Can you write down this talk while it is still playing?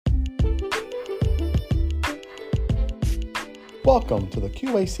Welcome to the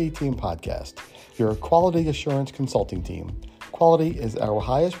QAC Team Podcast, your quality assurance consulting team. Quality is our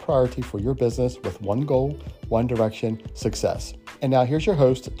highest priority for your business with one goal, one direction, success. And now here's your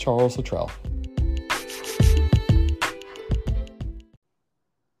host, Charles Luttrell.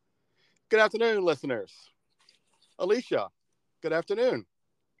 Good afternoon, listeners. Alicia, good afternoon.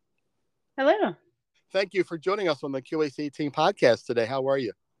 Hello. Thank you for joining us on the QAC Team Podcast today. How are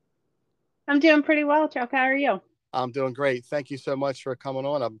you? I'm doing pretty well, Chuck. How are you? I'm doing great. Thank you so much for coming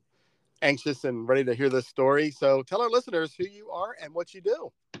on. I'm anxious and ready to hear this story. So tell our listeners who you are and what you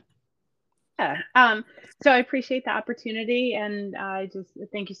do. Yeah. So I appreciate the opportunity, and I just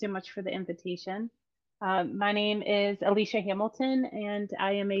thank you so much for the invitation. My name is Alicia Hamilton, and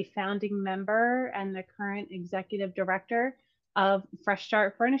I am a founding member and the current executive director of Fresh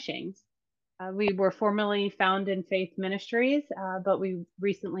Start Furnishings. We were formerly Found in Faith Ministries, but we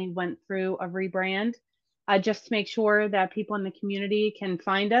recently went through a rebrand just to make sure that people in the community can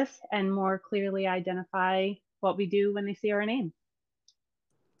find us and more clearly identify what we do when they see our name.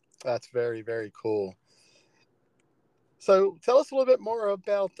 That's very, very cool. So tell us a little bit more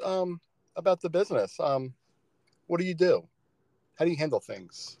about the business. What do you do? How do you handle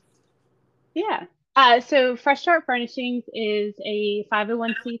things? Yeah. So Fresh Start Furnishings is a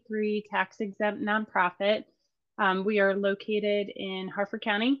 501c3 tax-exempt nonprofit. We are located in Harford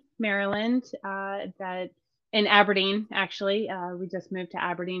County, Maryland, that in Aberdeen, actually. We just moved to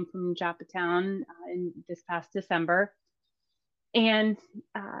Aberdeen from Joppatown in this past December. And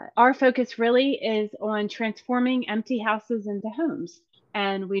our focus really is on transforming empty houses into homes.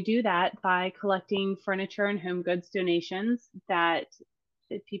 And we do that by collecting furniture and home goods donations that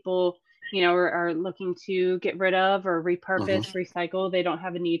people, are looking to get rid of or repurpose, recycle. They don't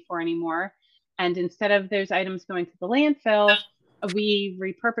have a need for anymore. And instead of those items going to the landfill, we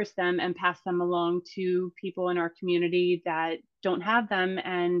repurpose them and pass them along to people in our community that don't have them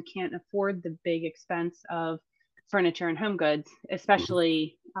and can't afford the big expense of furniture and home goods,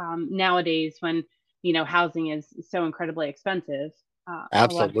 especially nowadays when, housing is so incredibly expensive. A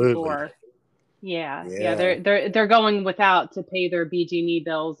lot of people Absolutely. are, they're going without to pay their BG&E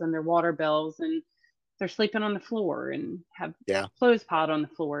bills and their water bills, and they're sleeping on the floor and have clothes piled on the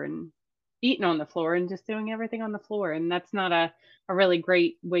floor and eating on the floor and just doing everything on the floor. And that's not a really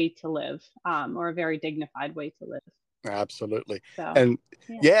great way to live, or a very dignified way to live. Absolutely. So, and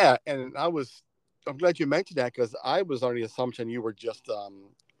and I'm glad you mentioned that, because I was under the assumption you were just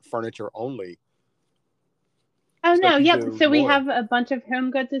furniture only. Oh, no. Yep. So we have a bunch of home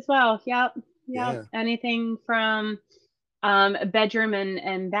goods as well. Yep. Yeah. Anything from bedroom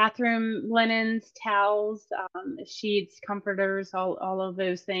and bathroom linens, towels, sheets, comforters, all of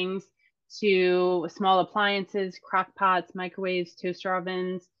those things, to small appliances, crock pots, microwaves, toaster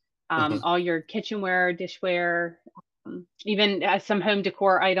ovens, all your kitchenware, dishware, even some home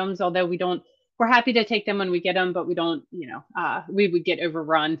decor items, although we're happy to take them when we get them, but we don't, we would get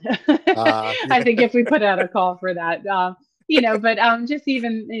overrun. I think if we put out a call for that, but just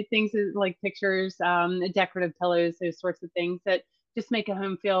even things like pictures, decorative pillows, those sorts of things that just make a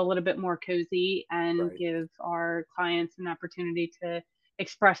home feel a little bit more cozy and give our clients an opportunity to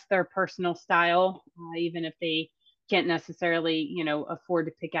express their personal style, even if they can't necessarily, afford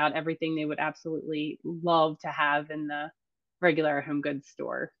to pick out everything they would absolutely love to have in the regular home goods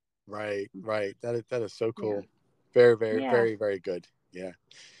store. Right. That is so cool. Yeah. Very, very, very, very good. Yeah.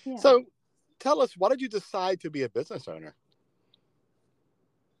 So tell us, why did you decide to be a business owner?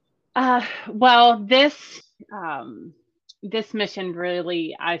 Well, this mission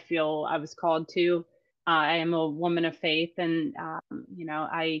really, I feel I was called to. I am a woman of faith, and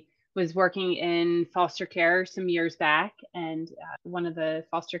I was working in foster care some years back, and one of the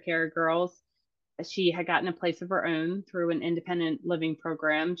foster care girls, she had gotten a place of her own through an independent living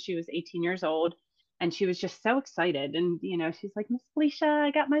program. She was 18 years old, and she was just so excited. And, she's like, "Miss Alicia,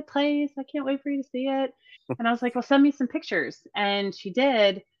 I got my place. I can't wait for you to see it." And I was like, "Well, send me some pictures." And she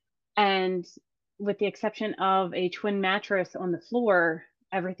did. And with the exception of a twin mattress on the floor,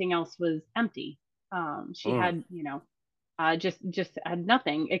 everything else was empty. She had, just had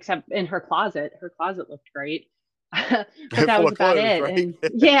nothing except in her closet. Her closet looked great. But that was about it. Right? And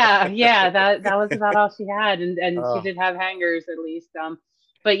that was about all she had. And she did have hangers at least.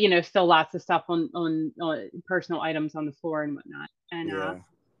 But still lots of stuff on personal items on the floor and whatnot. And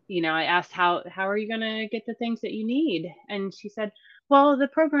I asked, how are you gonna get the things that you need? And she said, "Well, the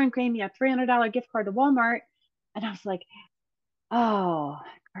program gave me a $300 gift card to Walmart." And I was like, "Oh,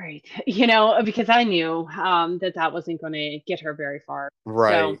 great." Because I knew that wasn't going to get her very far.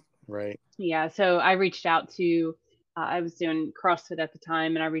 Right. So I reached out to, I was doing CrossFit at the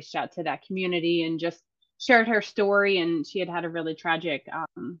time, and I reached out to that community and just shared her story, and she had had a really tragic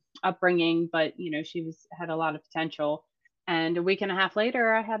upbringing, but she had a lot of potential. And a week and a half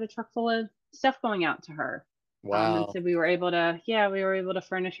later, I had a truck full of stuff going out to her. And Wow. so we were able to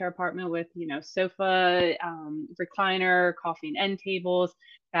furnish our apartment with, sofa, recliner, coffee and end tables,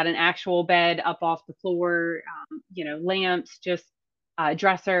 got an actual bed up off the floor, lamps, just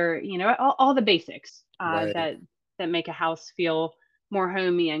dresser, all the basics Right. that make a house feel more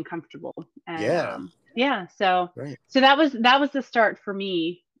homey and comfortable. And Yeah. yeah, so Right. that was the start for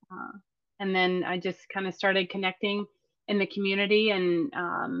me. And then I just kind of started connecting in the community, and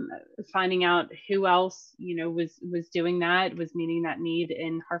finding out who else was doing that, was meeting that need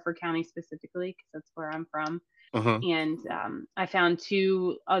in Harford County specifically, because that's where I'm from. Mm-hmm. And I found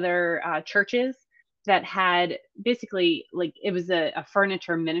two other churches that had basically, like, it was a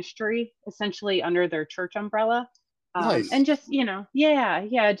furniture ministry essentially under their church umbrella. Nice. And just, yeah,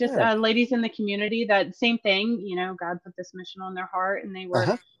 just Yeah. ladies in the community, that same thing, God put this mission on their heart, and they were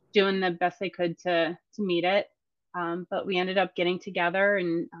Uh-huh. doing the best they could to meet it. But we ended up getting together,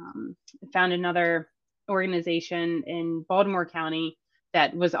 and found another organization in Baltimore County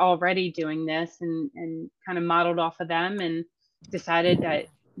that was already doing this, and kind of modeled off of them, and decided that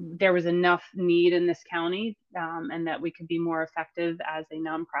there was enough need in this county, and that we could be more effective as a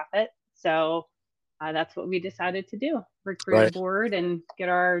nonprofit. So that's what we decided to do: recruit a Right. board and get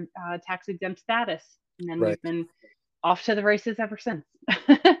our tax exempt status. And then Right. we've been off to the races ever since.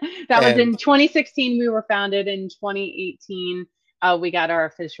 That was And in 2016. We were founded. In 2018, we got our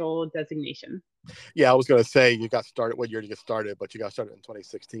official designation. yeah, I was going to say you got started. What year did you get started? But you got started in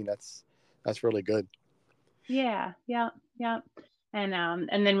 2016. That's really good. Yeah, yeah, yeah.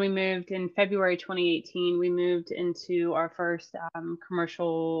 And then we moved in February 2018. We moved into our first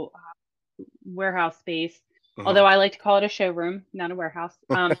commercial warehouse space. Mm-hmm. Although I like to call it a showroom, not a warehouse.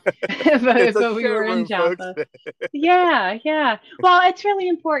 It's a But we were in showroom, folks. Joppa. Yeah, yeah. Well, it's really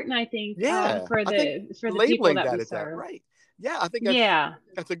important, I think, Yeah, for I think the people labeling that we that is that serve. right. Yeah, I think Yeah,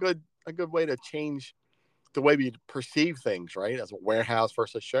 that's a good way to change the way we perceive things, right? As a warehouse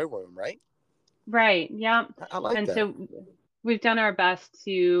versus showroom, right? right. Yeah. I like And that. so we've done our best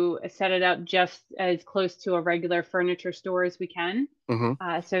to set it up just as close to a regular furniture store as we can.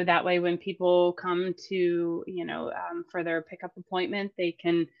 Mm-hmm. So that way, when people come to, for their pickup appointment, they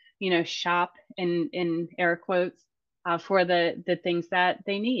can, shop in air quotes for the things that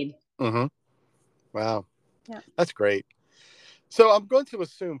they need. Mm-hmm. Wow, Yeah. that's great. So I'm going to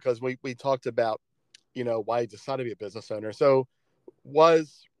assume because we talked about why you decided to be a business owner. So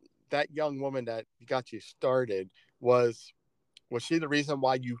was that young woman that got you started was she the reason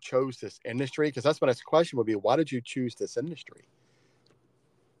why you chose this industry? Because that's my next question would be, why did you choose this industry?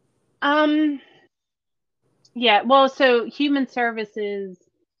 Um. Yeah. Well, so human services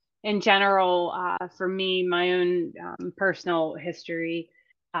in general, for me, my own personal history.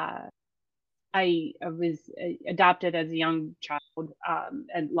 Uh, I was adopted as a young child,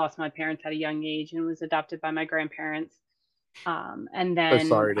 and lost my parents at a young age, and was adopted by my grandparents. And So then,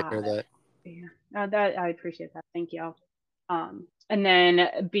 sorry to hear that. yeah, that I appreciate that. Thank you. And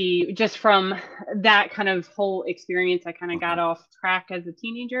then be just from that kind of whole experience, I kind of got Mhm. off track as a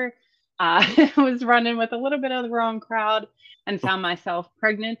teenager. Was running with a little bit of the wrong crowd, and found myself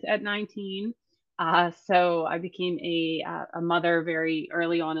pregnant at 19. So I became a mother very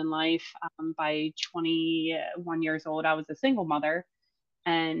early on in life. By 21 years old, I was a single mother,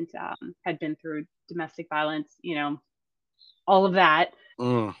 and had been through domestic violence, all of that.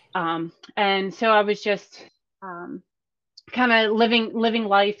 Mm, And so I was just um, kind of living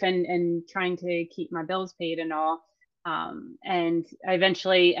life, and trying to keep my bills paid and all. And I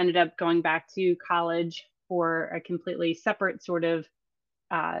eventually ended up going back to college for a completely separate sort of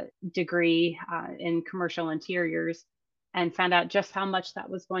uh, degree in commercial interiors, and found out just how much that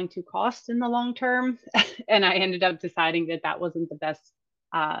was going to cost in the long term. And I ended up deciding that that wasn't the best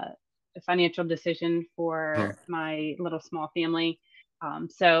uh, financial decision mhm. for my little small family.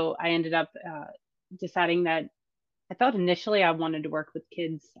 So I ended up deciding that I thought initially I wanted to work with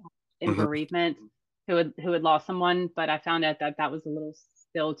kids in Mhm. bereavement who had lost someone, but I found out that that was a little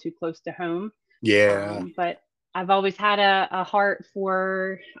still too close to home. Yeah. But I've always had a heart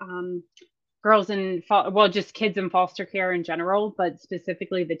for girls in well, just kids in foster care in general, but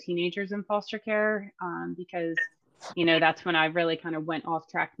specifically the teenagers in foster care, because that's when I really kind of went off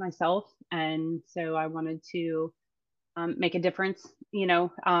track myself, and so I wanted to make a difference,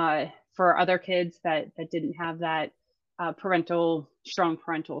 for other kids that didn't have that strong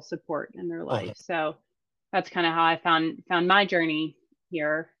parental support in their Uh-huh. life. So that's kind of how I found my journey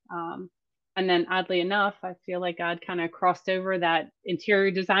here. And then oddly enough, I feel like God kind of crossed over that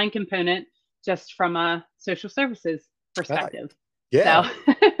interior design component just from a social services Ah, perspective. So yeah.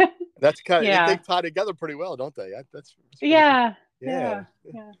 That's they yeah, tie together pretty well, don't they? That's pretty good. yeah, Yeah.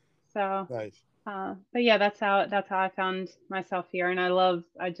 yeah, yeah. So, Nice. but yeah, that's how I found myself here, and I love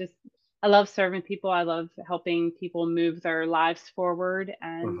serving people. I love helping people move their lives forward,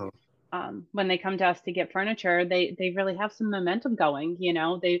 and Hmm. when they come to us to get furniture, they really have some momentum going.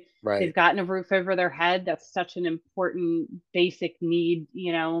 They've Right. gotten a roof over their head. That's such an important basic need.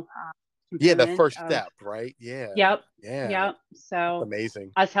 Yeah, the Component first of. step, right? Yeah. Yep. Yeah. Yep. That's So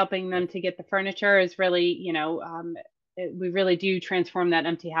amazing. us helping Yeah. them to get the furniture is really, we really do transform that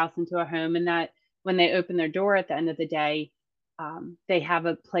empty house into a home, and that when they open their door at the end of the day, they have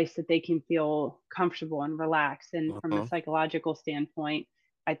a place that they can feel comfortable and relaxed. And from a Hmm. psychological standpoint,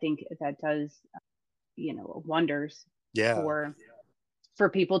 I think that does, wonders Yeah. for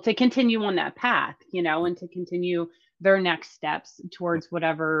people to continue on that path, and to continue their next steps towards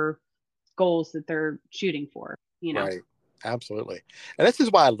whatever goals that they're shooting for. Right. Absolutely. And this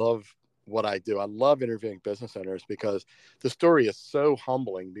is why I love what I do. I love interviewing business owners because the story is so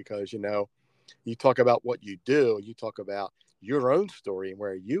humbling because, you talk about what you do, you talk about your own story and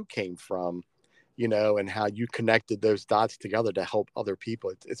where you came from, and how you connected those dots together to help other people.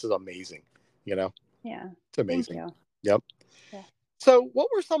 It's just amazing, you know, Yeah. it's Thank amazing. you. Yep. Yeah. So what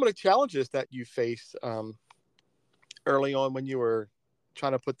were some of the challenges that you faced early on when you were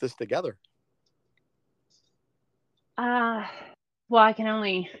trying to put this together? Uh, well, I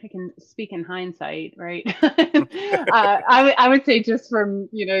can speak in hindsight, right? I would say just from,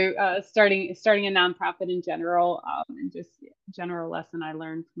 starting a nonprofit in general, and just general lesson I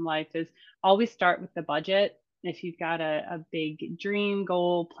learned from life is always start with the budget. If you've got a big dream,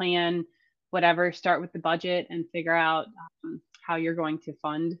 goal, plan, whatever, start with the budget and figure out how you're going to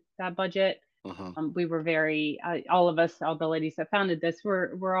fund that budget. Hmm. We were all of us, all the ladies that founded this,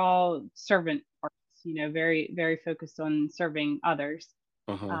 we're all servant artists, very, very focused on serving others.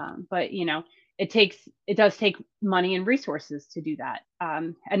 Hmm. But it does take money and resources to do that.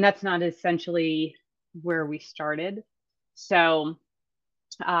 And that's not essentially where we started. So,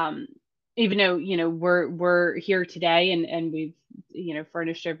 um, even though, we're here today, and we've,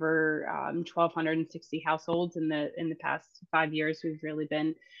 furnished over 1,260 households in the past 5 years, we've really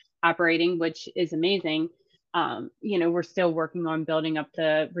been operating, which is amazing. We're still working on building up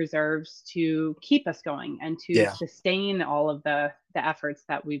the reserves to keep us going and to Yeah. sustain all of the efforts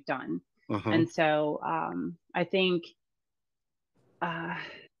that we've done. Hmm. And so, uh,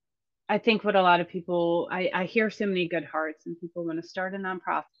 I think what a lot of people, I hear so many good hearts, and people want to start a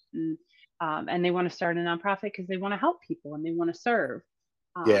nonprofit, and they want to start a nonprofit because they want to help people and they want to serve.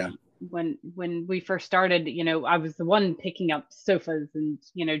 Yeah. When we first started, I was the one picking up sofas and,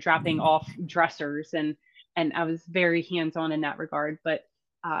 dropping off dressers, and I was very hands on in that regard. But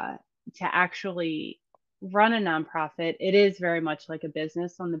to actually run a nonprofit, it is very much like a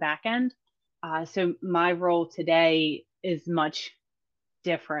business on the back end. So my role today is much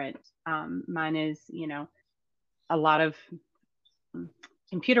different. Mine is, a lot of mm,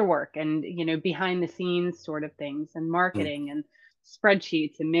 computer work and, behind the scenes sort of things, and Mm. marketing and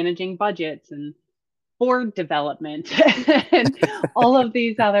spreadsheets and managing budgets and board development and all of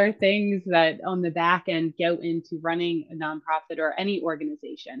these other things that on the back end go into running a nonprofit or any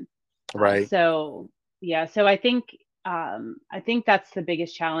organization. Right. So yeah, so I think that's the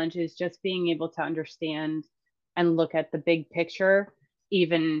biggest challenge, is just being able to understand and look at the big picture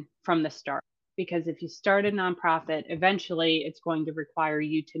even from the start. Because if you start a nonprofit, eventually it's going to require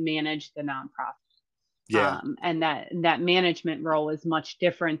you to manage the nonprofit. Yeah. And that management role is much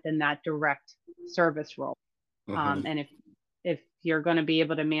different than that direct service role. Hmm. And if you're going to be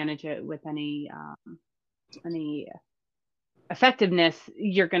able to manage it with any effectiveness,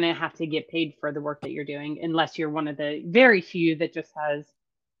 you're going to have to get paid for the work that you're doing, unless you're one of the very few that just has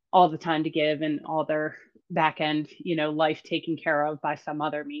all the time to give and all their back end, life taken care of by some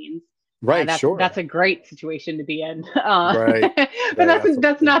other means. Right. That's Sure. a great situation to be in, Right. but Right. that's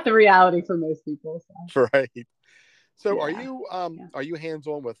Absolutely. not the reality for most people. So Right. So yeah, yeah. are you hands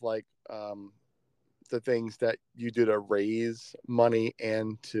on with like the things that you do to raise money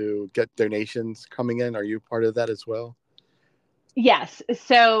and to get donations coming in? Are you part of that as well? Yes.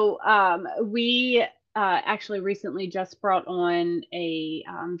 So we actually recently just brought on a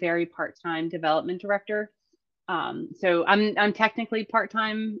very part-time development director. So I'm technically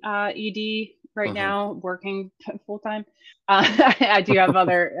part-time ED right Hmm. now, working full-time. I do have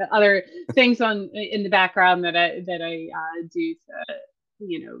other things on in the background that I do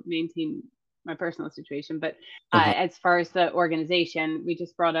to, maintain my personal situation. But Hmm. as far as the organization, we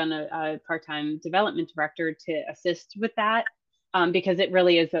just brought on a part-time development director to assist with that. because it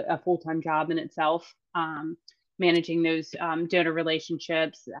really is a full-time job in itself. Managing those donor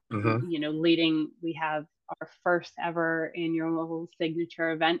relationships, Hmm. leading. We have our first ever annual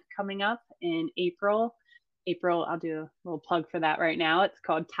signature event coming up in April. I'll do a little plug for that right now. It's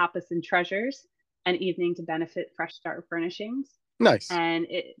called Tapas and Treasures, an evening to benefit Fresh Start Furnishings. Nice. And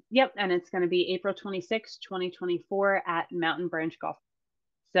and it's going to be April 26th, 2024 at Mountain Branch Golf.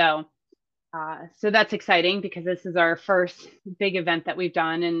 So, so that's exciting because this is our first big event that we've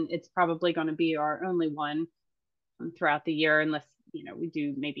done, and it's probably going to be our only one throughout the year, unless, we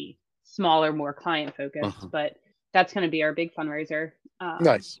do maybe smaller, more client focused, Hmm. but that's going to be our big fundraiser.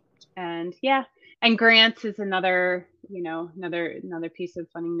 Nice. And yeah, and grants is another, another piece of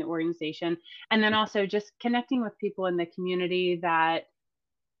funding the organization. And then also just connecting with people in the community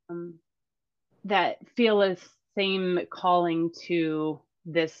um, that feel a same calling to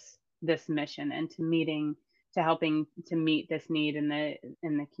this mission and to helping to meet this need in the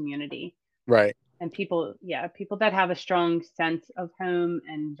community. Right. And people that have a strong sense of home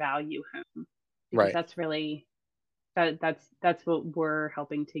and value home, because Right. that's really that's what we're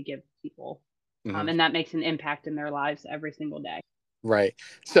helping to give people, Hmm. and that makes an impact in their lives every single day. Right.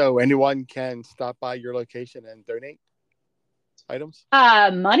 So anyone can stop by your location and donate items?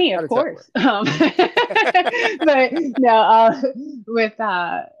 Money, How of does that work? course. But no,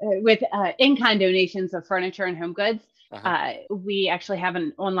 with in-kind donations of furniture and home goods, Uh-huh. we actually have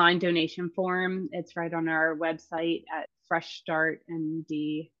an online donation form. It's right on our website at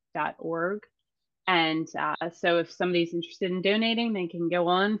freshstartmd.org. And so if somebody's interested in donating, they can go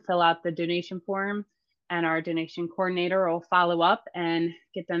on, fill out the donation form, and our donation coordinator will follow up and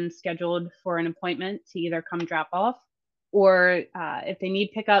get them scheduled for an appointment to either come drop off, or if they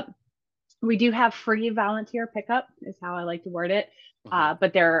need pickup, we do have free volunteer pickup, is how I like to word it. Hmm.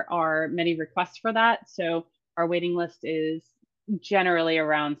 But there are many requests for that. So our waiting list is generally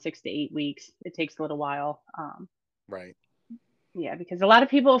around 6 to 8 weeks. It takes a little while. Right. Yeah, because a lot of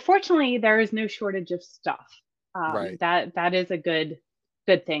people, fortunately, there is no shortage of stuff. Right. That is a good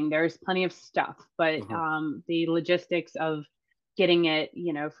thing. There's plenty of stuff, but Hmm. the logistics of getting it,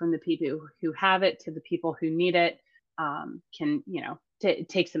 from the people who have it to the people who need it, can,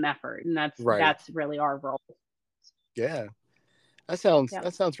 take some effort, and Right. that's really our role. Yeah. Yeah.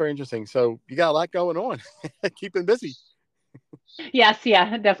 That sounds very interesting. So you got a lot going on. Keeping busy. Yes,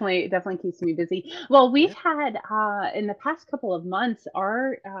 yeah, definitely keeps me busy. Well, we've Yeah. had in the past couple of months,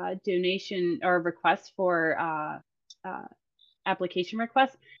 our donation or requests for uh, application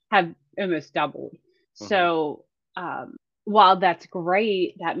requests have almost doubled. Hmm. So while that's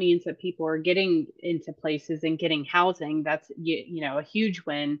great, that means that people are getting into places and getting housing. That's a huge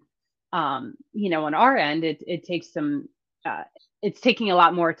win. On our end, it takes some. It's taking a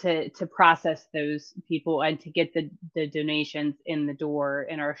lot more to process those people and to get the donations in the door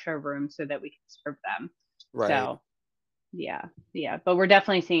in our showroom so that we can serve them. Right. So yeah, yeah, but we're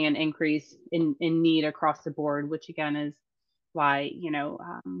definitely seeing an increase in need across the board, which again is why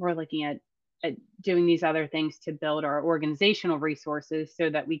we're looking at doing these other things to build our organizational resources so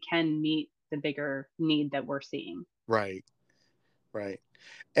that we can meet the bigger need that we're seeing. Right. Right.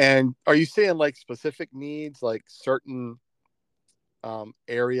 And are you seeing like specific needs, like certain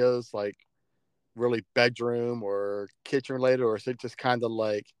areas, like really bedroom or kitchen related, or is it just kind of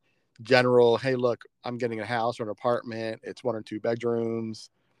like general? Hey, look, I'm getting a house or an apartment. It's 1 or 2 bedrooms.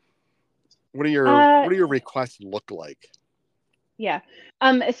 Uh, What do your requests look like? Yeah.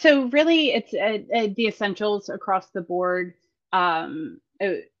 So really, it's the essentials across the board.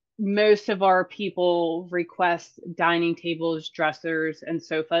 Most of our people request dining tables, dressers, and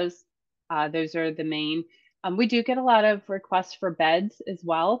sofas. Those are the main. We do get a lot of requests for beds as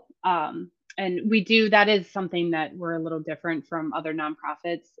well. And that is something that we're a little different from other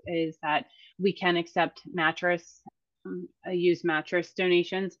nonprofits, is that we can accept a used mattress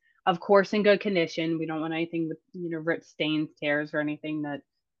donations, of course, in good condition. We don't want anything with, ripped stains, tears, or anything that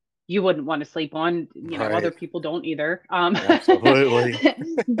you wouldn't want to sleep on. Other Right. people don't either. Absolutely.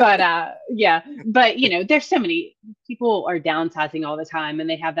 But yeah, but there's so many people are downsizing all the time, and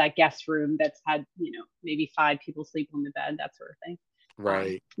they have that guest room that's had, maybe 5 people sleep on the bed, that sort of thing.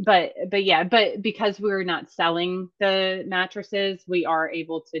 Right. But yeah, but because we're not selling the mattresses, we are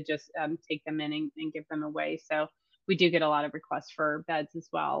able to just take them in and give them away. So we do get a lot of requests for beds as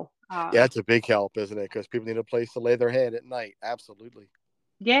well. Yeah, it's a big help, isn't it? Because people need a place to lay their head at night. Absolutely.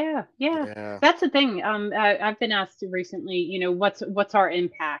 Yeah, yeah, Yeah. that's the thing. I've been asked recently, what's our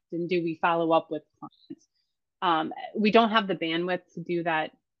impact, and do we follow up with clients? We don't have the bandwidth to do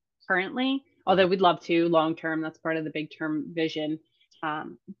that currently, although Hmm. we'd love to long term. That's part of the big term vision.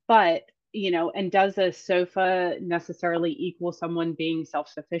 But and does a sofa necessarily equal someone being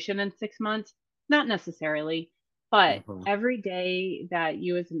self-sufficient in 6 months? Not necessarily. But Hmm. every day that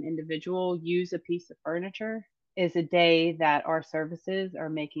you as an individual use a piece of furniture is a day that our services are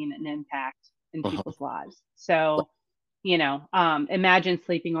making an impact in Hmm. people's lives. So, imagine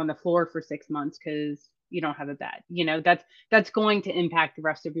sleeping on the floor for 6 months because you don't have a bed. That's going to impact the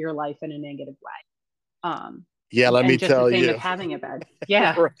rest of your life in a negative way. Yeah, let me And just the tell same you. with having a bed.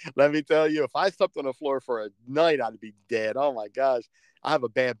 Yeah. Let me tell you, if I slept on the floor for a night, I'd be dead. Oh my gosh. I have a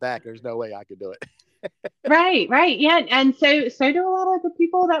bad back. There's no way I could do it. Right, right. Yeah. And so do a lot of the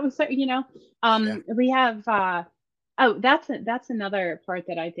people that was, Yeah. we have, oh, that's another part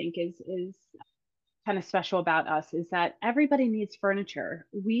that I think is kind of special about us is that everybody needs furniture.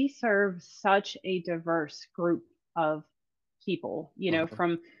 We serve such a diverse group of people, Hmm.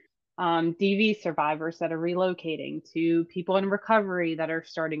 from DV survivors that are relocating, to people in recovery that are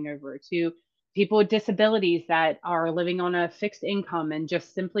starting over, to people with disabilities that are living on a fixed income and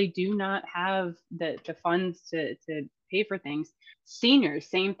just simply do not have the funds to pay for things. Seniors,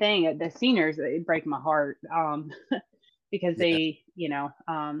 same thing. The seniors, they break my heart because Yeah. they,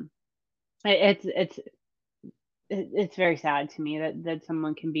 it's it's very sad to me that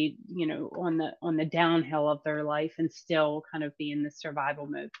someone can be on the downhill of their life and still kind of be in the survival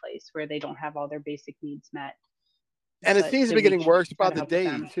mode place where they don't have all their basic needs met. And it But seems to so be we getting worse try by to the help with day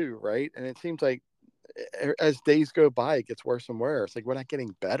them. too, right? And it seems like as days go by, it gets worse and worse. Like we're not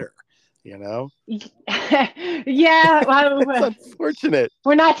getting better, you know? Yeah, It's well, unfortunate.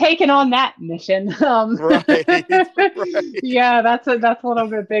 we're not taking on that mission. Right. Right. Yeah, that's a little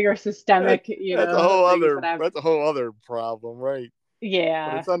bit bigger systemic, things that I've. That's a whole other problem, right? But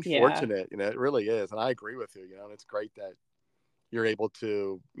Yeah, it's yeah, unfortunate, it really is. And I agree with you, and it's great that you're able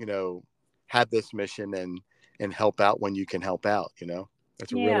to, have this mission and help out when you can help out,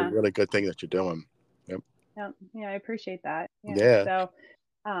 That's a really, yeah, really good thing that you're doing. Yep. yeah, yeah. I appreciate that. Yeah, Yeah. so.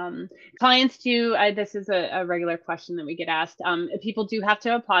 Um, Clients do, this is a regular question that we get asked. People do have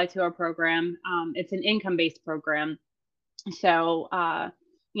to apply to our program. It's an income-based program. So,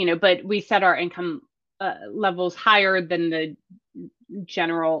 but we set our income levels higher than the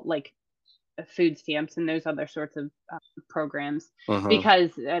general, like food stamps and those other sorts of programs, Hmm.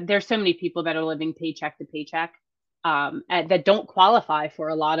 because there's so many people that are living paycheck to paycheck, that don't qualify for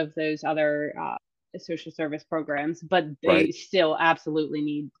a lot of those other social service programs, but they Right. still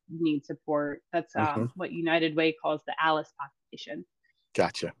absolutely need support. That's Hmm. what United Way calls the Alice population.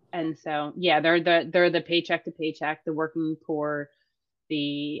 Gotcha. And so, yeah, they're the paycheck to paycheck, the working poor,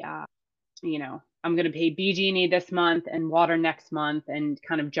 the I'm going to pay BG&E this month and water next month, and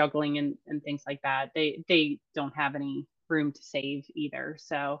kind of juggling and things like that. They don't have any room to save either.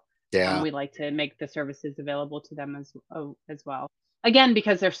 So Yeah. we like to make the services available to them as well. Again,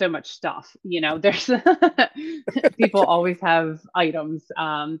 because there's so much stuff, there's people always have items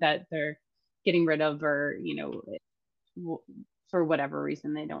that they're getting rid of, or for whatever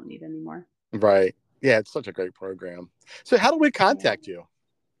reason they don't need anymore. Right. Yeah. It's such a great program. So how do we Yeah. contact you?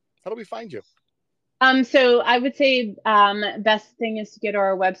 How do we find you? So I would say best thing is to go to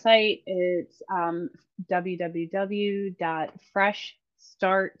our website. It's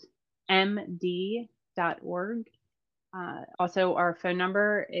www.freshstartmd.org. Also, our phone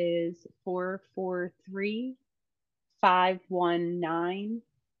number is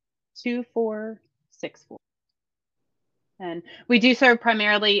 443-519-2464. And we do serve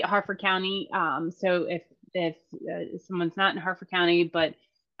primarily Harford County. So if someone's not in Harford County, but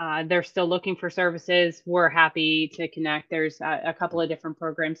they're still looking for services, we're happy to connect. There's a couple of different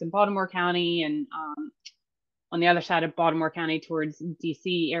programs in Baltimore County, and on the other side of Baltimore County towards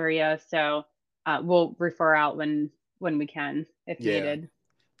DC area. So we'll refer out when we can, if Yeah. needed.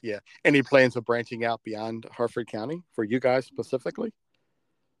 Yeah. Any plans of branching out beyond Harford County for you guys specifically?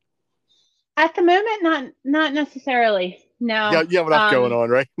 At the moment, not necessarily. Yeah. No. You have enough going on,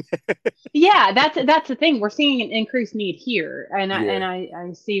 right? Yeah, that's the thing. We're seeing an increased need here, and I Yeah. and I,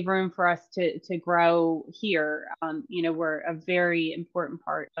 I see room for us to grow here. We're a very important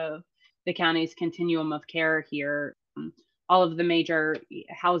part of the county's continuum of care here. All of the major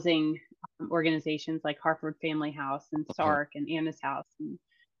housing organizations like Hartford Family House and Mhm. SARC and Anna's House and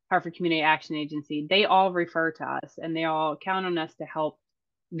Hartford Community Action Agency, they all refer to us and they all count on us to help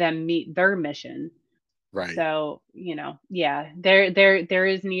them meet their mission. Right. So, yeah, there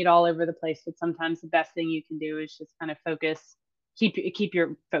is need all over the place, but sometimes the best thing you can do is just kind of focus, keep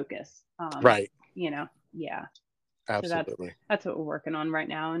your focus. Right. Yeah. So Absolutely. that's what we're working on right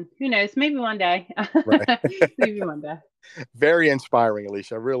now, and who knows, maybe one day, Right. maybe one day. Very inspiring,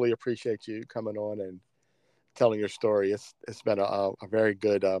 Alicia. I really appreciate you coming on and telling your story. It's been a very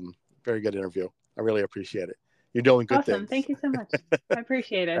good Very good interview. I really appreciate it. You're doing good Awesome. things. Thank you so much. I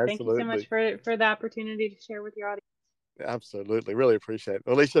appreciate it. Thank you so much Absolutely. for the opportunity to share with your audience. Absolutely. Really appreciate it.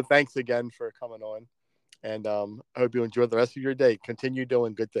 Alicia, thanks again for coming on. And I hope you enjoy the rest of your day. Continue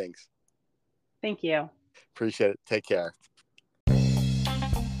doing good things. Thank you. Appreciate it. Take care.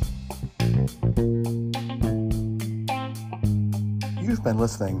 You've been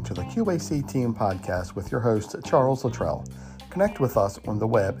listening to the QAC Team Podcast with your host, Charles Luttrell. Connect with us on the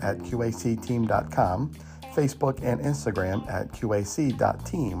web at qacteam.com, Facebook and Instagram at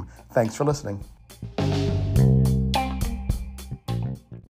qac.team. Thanks for listening.